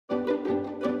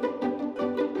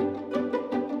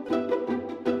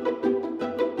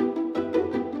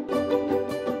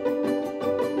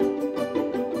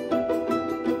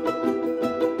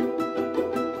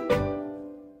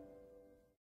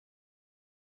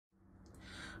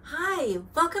Hi,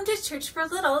 welcome to Church for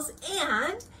Littles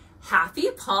and Happy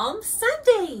Palm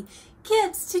Sunday.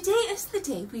 Kids, today is the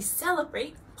day we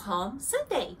celebrate Palm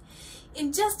Sunday.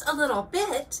 In just a little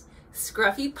bit,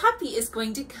 Scruffy Puppy is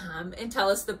going to come and tell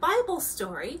us the Bible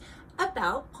story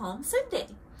about Palm Sunday.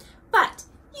 But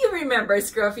you remember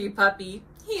Scruffy Puppy.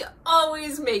 He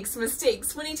always makes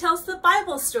mistakes when he tells the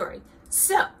Bible story.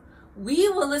 So we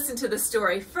will listen to the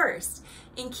story first.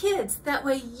 And kids, that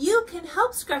way you can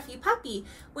help Scruffy Puppy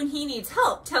when he needs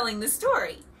help telling the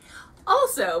story.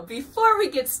 Also, before we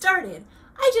get started,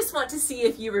 I just want to see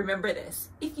if you remember this.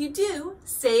 If you do,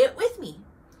 say it with me.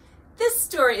 This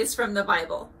story is from the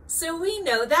Bible, so we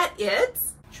know that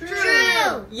it's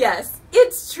true. Yes,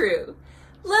 it's true.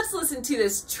 Let's listen to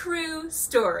this true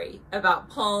story about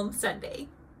Palm Sunday.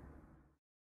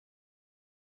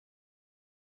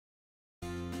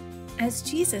 As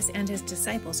Jesus and his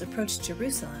disciples approached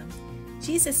Jerusalem,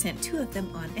 Jesus sent two of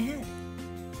them on ahead.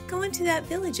 "Go into that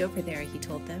village over there," he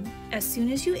told them. "As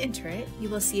soon as you enter it, you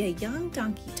will see a young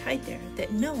donkey tied there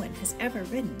that no one has ever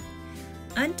ridden.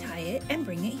 Untie it and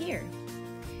bring it here.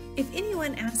 If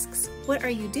anyone asks, 'What are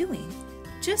you doing?'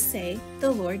 just say, 'The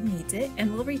Lord needs it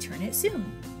and will return it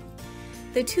soon.'"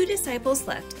 The two disciples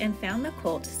left and found the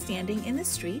colt standing in the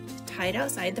street, tied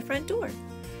outside the front door.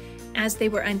 As they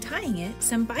were untying it,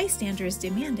 some bystanders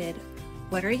demanded,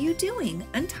 "What are you doing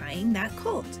untying that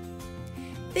colt?"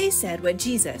 They said what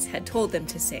Jesus had told them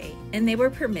to say, and they were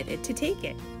permitted to take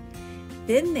it.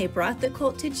 Then they brought the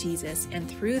colt to Jesus and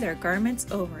threw their garments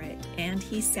over it, and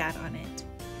he sat on it.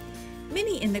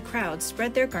 Many in the crowd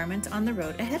spread their garments on the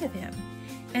road ahead of him,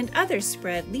 and others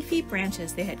spread leafy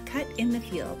branches they had cut in the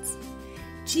fields.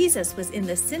 Jesus was in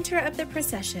the center of the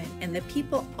procession, and the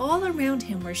people all around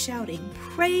him were shouting,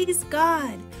 "Praise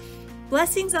God!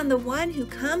 Blessings on the one who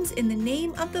comes in the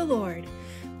name of the Lord!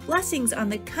 Blessings on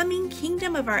the coming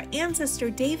kingdom of our ancestor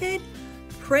David!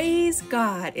 Praise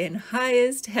God in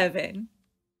highest heaven!"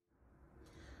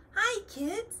 Hi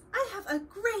kids, I have a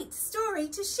great story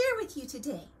to share with you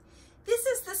today. This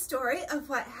is the story of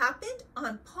what happened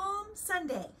on Palm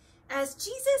Sunday. As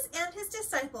Jesus and his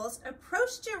disciples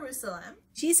approached Jerusalem,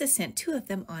 Jesus sent two of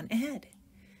them on ahead.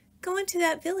 "Go into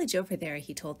that village over there,"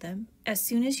 he told them. "As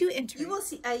soon as you enter, you will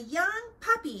see a young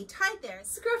puppy tied there."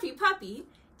 Scruffy Puppy,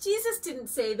 Jesus didn't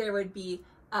say there would be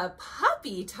a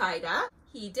puppy tied up.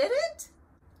 He didn't?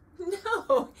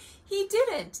 No, he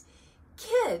didn't.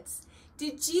 Kids,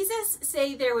 did Jesus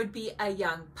say there would be a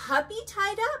young puppy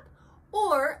tied up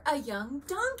or a young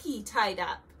donkey tied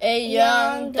up? A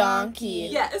young donkey.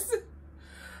 Yes.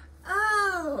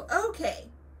 Oh,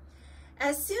 okay.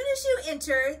 As soon as you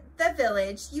enter the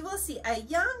village, you will see a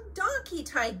young donkey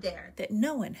tied there that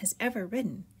no one has ever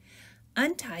ridden.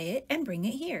 Untie it and bring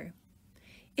it here.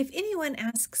 If anyone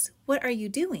asks, "What are you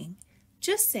doing?"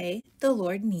 just say, "The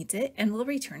Lord needs it and will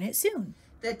return it soon."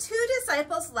 The two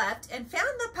disciples left and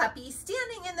found the puppy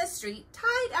standing in the street,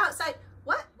 tied outside.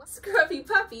 What? Scruffy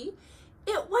Puppy?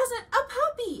 It wasn't a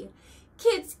puppy.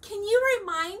 Kids, can you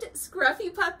remind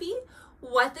Scruffy Puppy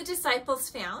what the disciples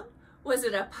found? Was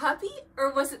it a puppy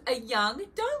or was it a young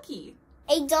donkey?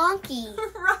 A donkey.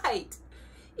 Right.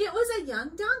 It was a young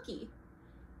donkey.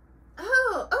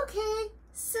 Oh, okay.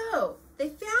 So they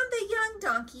found the young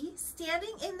donkey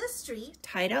standing in the street,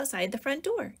 tied outside the front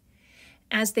door.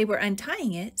 As they were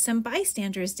untying it, some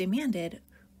bystanders demanded,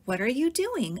 "What are you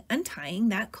doing untying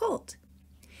that colt?"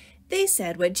 They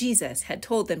said what Jesus had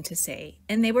told them to say,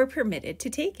 and they were permitted to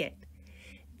take it.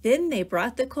 Then they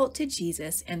brought the colt to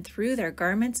Jesus and threw their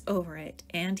garments over it,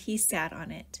 and he sat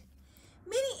on it.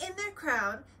 Many in their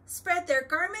crowd spread their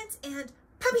garments and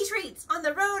puppy treats on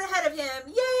the road ahead of him.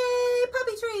 Yay,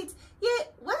 puppy treats! Yay,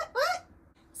 what?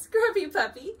 Scruffy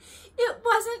Puppy, it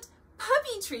wasn't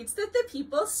puppy treats that the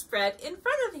people spread in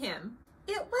front of him.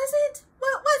 It wasn't?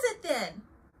 What was it then?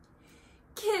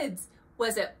 Kids,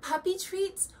 was it puppy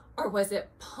treats or was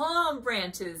it palm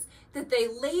branches that they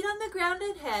laid on the ground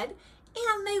ahead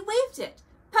and they waved it?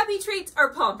 Puppy treats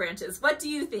or palm branches? What do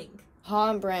you think?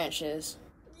 Palm branches.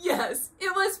 Yes,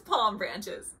 it was palm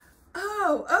branches.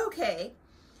 Oh, okay.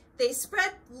 They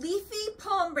spread leafy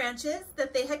palm branches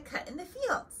that they had cut in the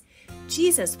fields.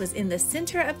 Jesus was in the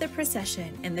center of the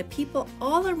procession, and the people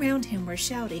all around him were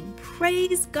shouting,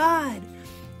 "Praise God!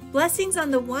 Blessings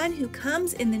on the one who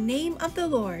comes in the name of the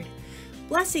Lord!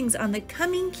 Blessings on the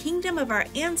coming kingdom of our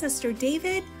ancestor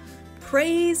David!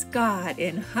 Praise God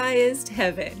in highest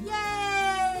heaven!"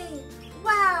 Yay!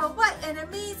 Wow, what an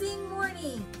amazing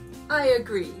morning! I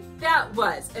agree. That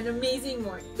was an amazing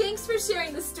morning. Thanks for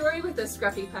sharing the story with us,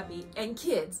 Scruffy Puppy. And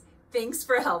kids, thanks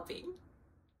for helping.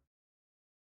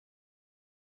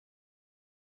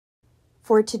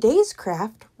 For today's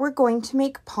craft, we're going to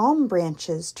make palm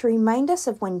branches to remind us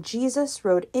of when Jesus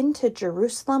rode into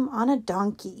Jerusalem on a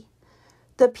donkey.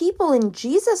 The people in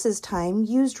Jesus' time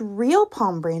used real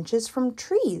palm branches from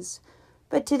trees,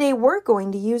 but today we're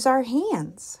going to use our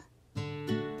hands.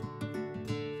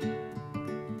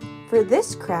 For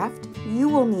this craft, you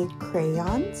will need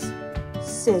crayons,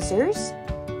 scissors,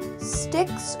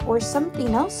 sticks or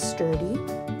something else sturdy,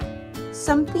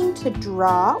 something to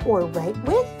draw or write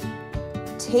with,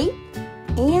 tape,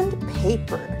 and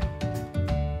paper.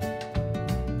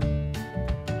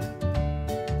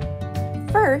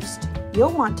 First,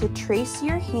 you'll want to trace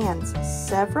your hands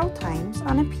several times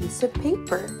on a piece of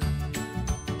paper.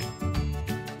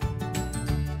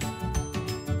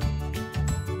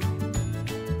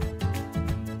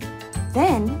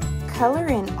 Then, color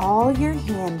in all your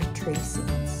hand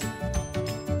tracings.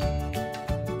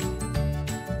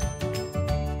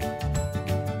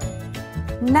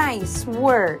 Nice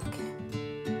work!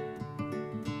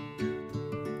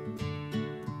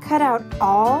 Cut out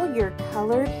all your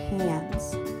colored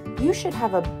hands. You should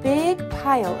have a big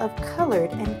pile of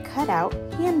colored and cut out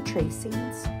hand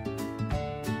tracings.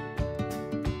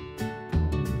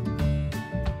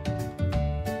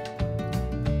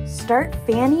 Start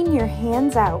fanning your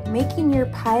hands out, making your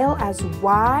pile as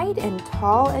wide and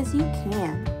tall as you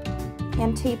can,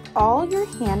 and tape all your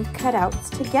hand cutouts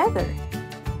together.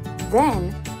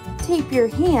 Then, tape your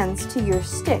hands to your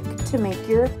stick to make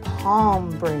your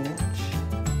palm branch.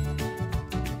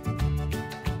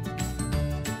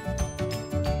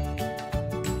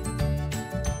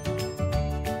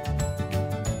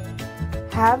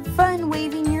 Have fun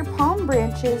waving your palm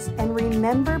branches and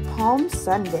remember Palm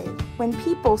Sunday, when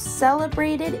people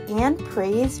celebrated and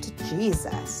praised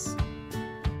Jesus.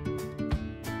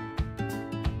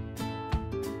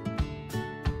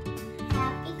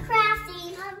 Happy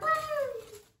crafting!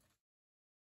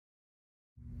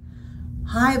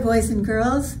 Hi, boys and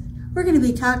girls. We're going to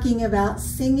be talking about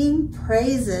singing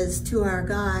praises to our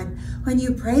God. When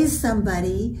you praise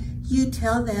somebody, you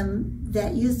tell them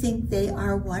that you think they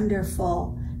are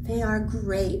wonderful, they are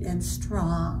great and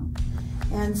strong.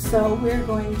 And so we're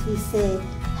going to say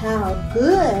how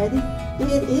good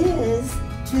it is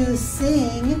to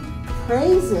sing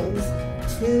praises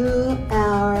to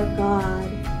our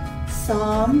God.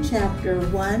 Psalm chapter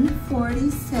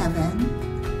 147,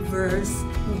 verse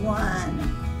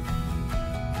 1.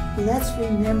 Let's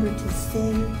remember to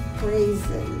sing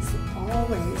praises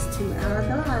always to our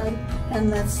God. And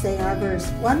let's say our verse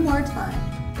one more time.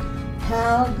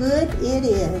 How good it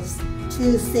is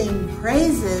to sing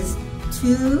praises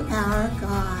to our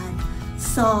God.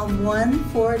 Psalm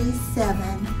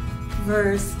 147,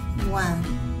 verse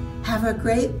 1. Have a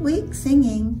great week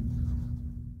singing.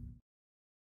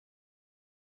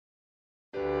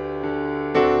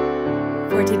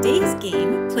 For today's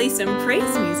game, play some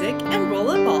praise music and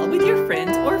roll a ball with your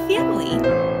friends or family.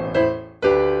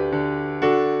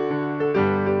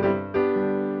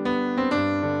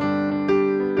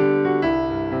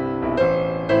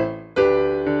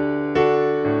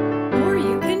 Or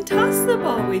you can toss the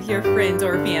ball with your friends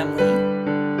or family.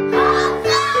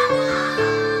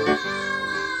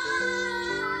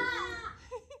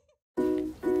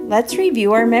 Let's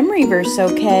review our memory verse,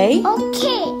 okay?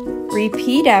 Okay.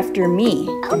 Repeat after me.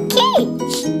 Okay.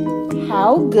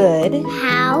 How good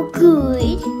How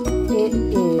good it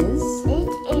is it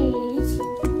is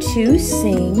to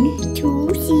sing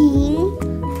to sing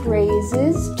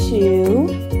praises to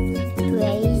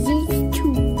praises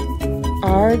to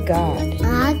our God.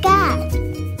 our God.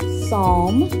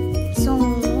 Psalm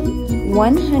Psalm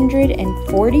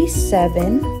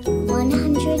 147,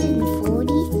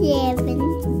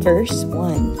 147, verse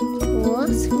 1.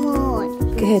 verse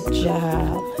 1. Good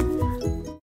job.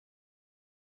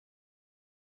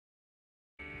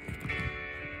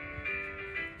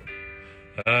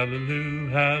 Hallelujah,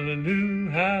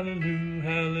 hallelujah, hallelujah,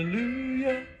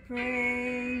 hallelujah.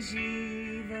 Praise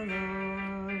ye the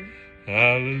Lord.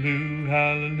 Hallelujah,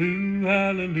 hallelujah,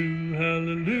 hallelujah,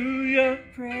 hallelujah.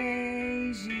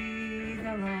 Praise ye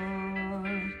the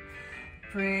Lord.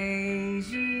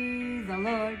 Praise ye the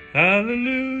Lord.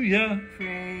 Hallelujah,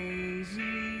 Praise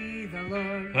ye the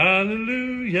Lord.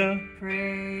 hallelujah,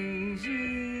 Praise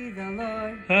ye the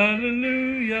Lord.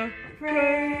 hallelujah.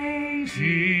 Praise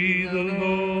Ye the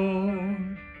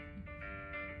Lord.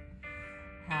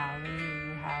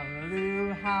 Hallelujah,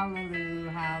 hallelujah,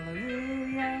 hallelujah,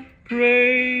 hallelujah.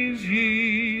 Praise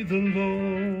ye the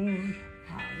Lord.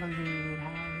 Hallelujah,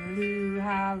 hallelujah,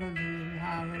 hallelujah,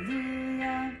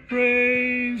 hallelujah.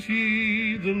 Praise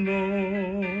ye the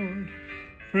Lord.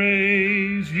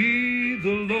 Praise ye the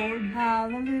Lord.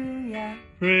 Hallelujah.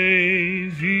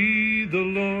 Praise ye the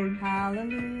Lord.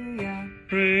 Hallelujah.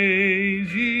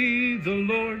 Praise ye the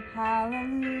Lord.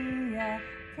 Hallelujah.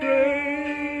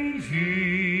 Praise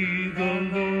ye the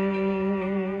Lord.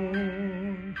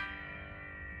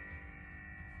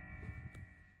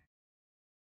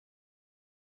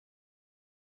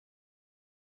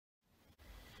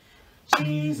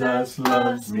 Jesus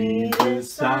loves me,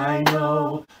 this I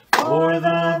know, for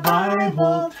the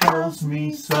Bible tells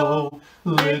me so.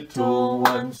 Little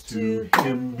ones to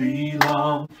him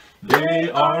belong. They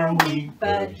are weak,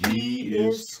 but he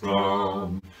is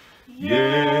strong.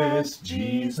 Yes,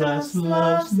 Jesus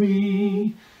loves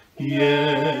me.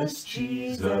 Yes,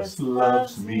 Jesus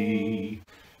loves me.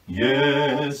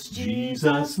 Yes,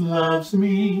 Jesus loves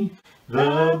me.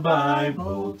 The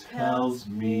Bible tells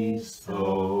me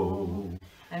so.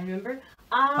 And remember,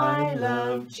 I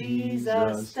love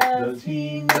Jesus, does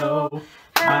he know?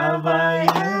 Have I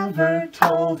ever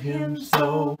told him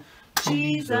so?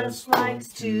 Jesus likes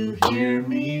to hear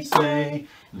me say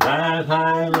that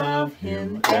I love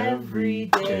him every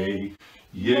day.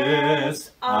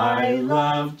 Yes, I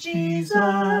love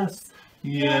Jesus.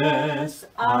 Yes,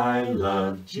 I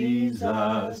love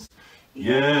Jesus.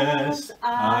 Yes,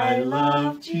 I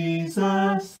love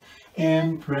Jesus.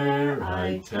 In prayer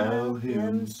I tell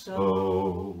him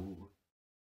so.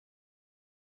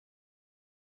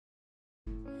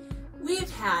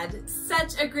 We've had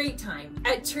such a great time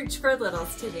at Church for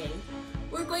Littles today.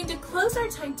 We're going to close our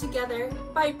time together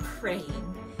by praying.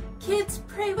 Kids,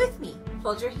 pray with me.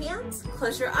 Hold your hands,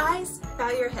 close your eyes, bow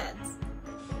your heads.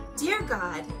 Dear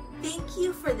God, thank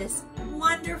you for this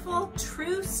wonderful,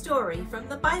 true story from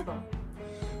the Bible.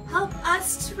 Help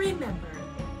us to remember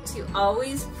to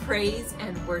always praise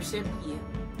and worship you.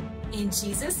 In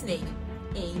Jesus' name,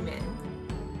 amen.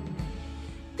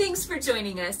 Thanks for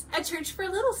joining us at Church for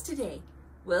Littles today.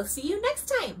 We'll see you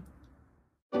next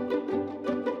time.